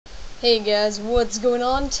Hey guys, what's going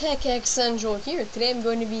on? TechXCentral here. Today I'm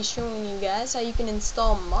going to be showing you guys how you can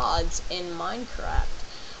install mods in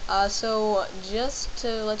Minecraft. So just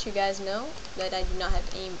to let you guys know that I do not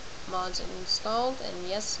have any mods installed, and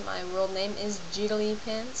yes, my world name is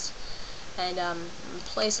Jigglypants, and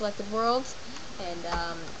play selected world, and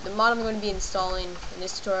the mod I'm going to be installing in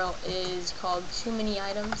this tutorial is called Too Many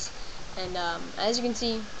Items, and as you can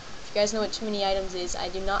see, if you guys know what Too Many Items is, I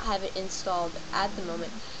do not have it installed at the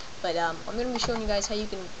moment. But I'm going to be showing you guys how you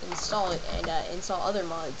can install it and install other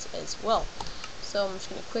mods as well. So I'm just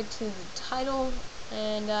going to click to the title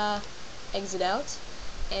and exit out.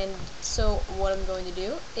 And so what I'm going to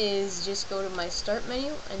do is just go to my start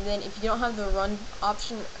menu, and then if you don't have the run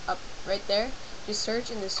option up right there, just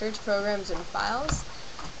search in the search programs and files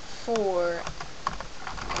for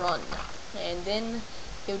run. And then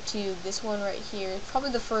go to this one right here,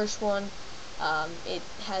 probably the first one. It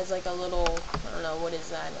has like a little, I don't know, what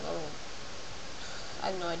is that, a little,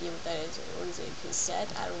 I have no idea what that is, what is it, cassette,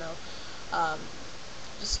 I don't know.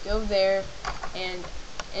 Just go there, and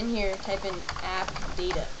in here, type in app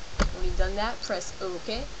data. When you've done that, press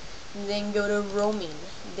OK, and then go to roaming.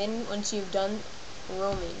 Then once you've done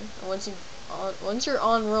roaming, once you're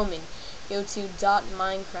on roaming, go to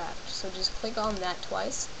 .minecraft. So just click on that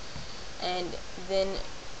twice, and then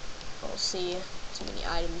we'll see Too Many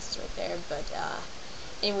Items right there, but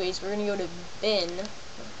anyways, we're gonna go to bin,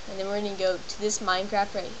 and then we're gonna go to this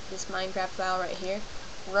Minecraft file right here.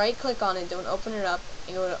 Right click on it, don't open it up,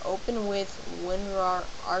 and go to open with WinRAR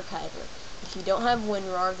archiver. If you don't have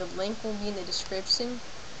WinRAR, the link will be in the description.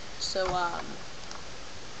 So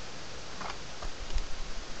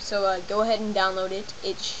go ahead and download it.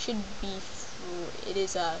 It should be free. It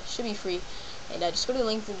is should be free, and just go to the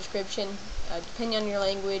link in the description. Depending on your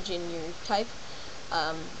language and your type,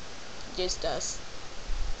 just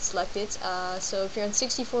select it. So if you're on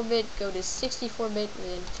 64-bit, go to 64-bit and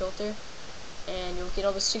then filter, and you'll get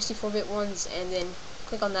all the 64-bit ones, and then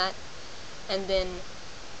click on that, and then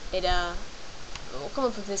it will come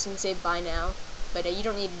up with this and say buy now, but you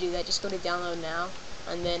don't need to do that. Just go to download now,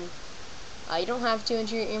 and then you don't have to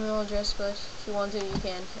enter your email address, but if you want to, you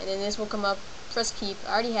can. And then this will come up. Press keep.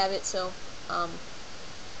 I already have it, so I'm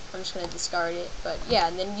just going to discard it. But yeah,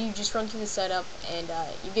 and then you just run through the setup, and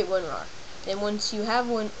you get WinRAR. Then once you have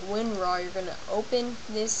WinRAR, you're going to open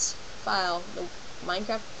this file, the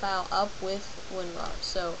Minecraft file, up with WinRAR.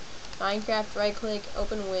 So Minecraft, right click,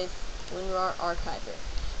 open with WinRAR archiver.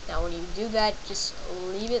 Now when you do that, just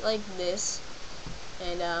leave it like this,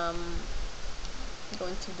 and I'm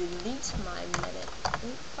going to delete my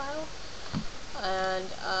Meta-INF file. And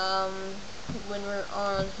when we're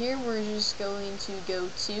on here, we're just going to go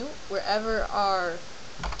to wherever our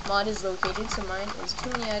mod is located. So mine is Too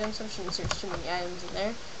Many Items, so I'm just going to search Too Many Items in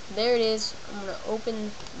there. There it is. I'm going to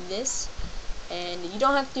open this, and you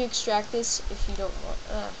don't have to extract this if you don't want,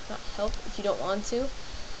 if you don't want to,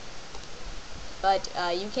 but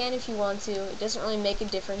you can if you want to. It doesn't really make a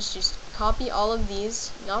difference. Just copy all of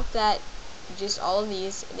these, not that, just all of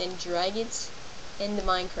these, and then drag it into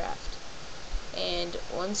Minecraft. And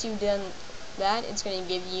once you've done that, it's going to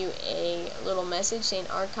give you a little message saying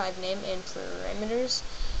archive name and parameters.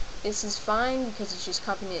 This is fine because it's just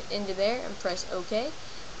copying it into there, and press OK.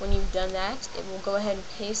 When you've done that, it will go ahead and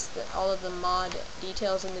paste all of the mod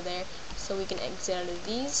details into there, so we can exit out of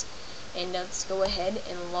these, and let's go ahead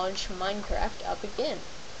and launch Minecraft up again,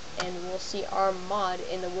 and we'll see our mod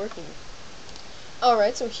in the working.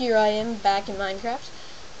 Alright, so here I am back in Minecraft.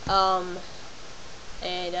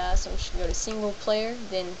 So I'm just going to go to single player,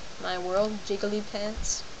 then my world,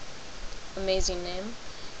 Jigglypants, amazing name,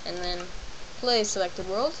 and then play selected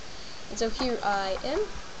world. And so here I am,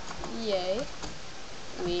 yay,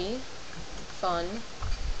 fun,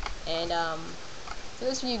 and for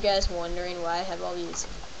those of you guys wondering why I have all these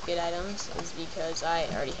good items, is because I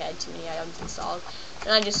already had too many items installed,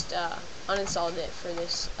 and I just uninstalled it for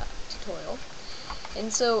this tutorial.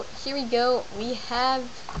 And so here we go, we have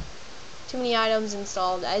Too Many Items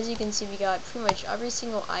installed. As you can see, we got pretty much every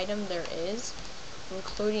single item there is,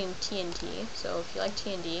 including TNT. So if you like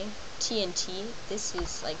TNT, this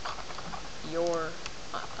is like your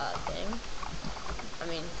thing. I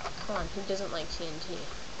mean, come on, who doesn't like TNT?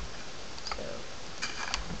 So,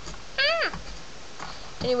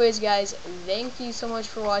 anyways, guys, thank you so much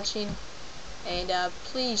for watching, and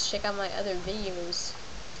please check out my other videos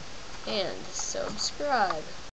and subscribe.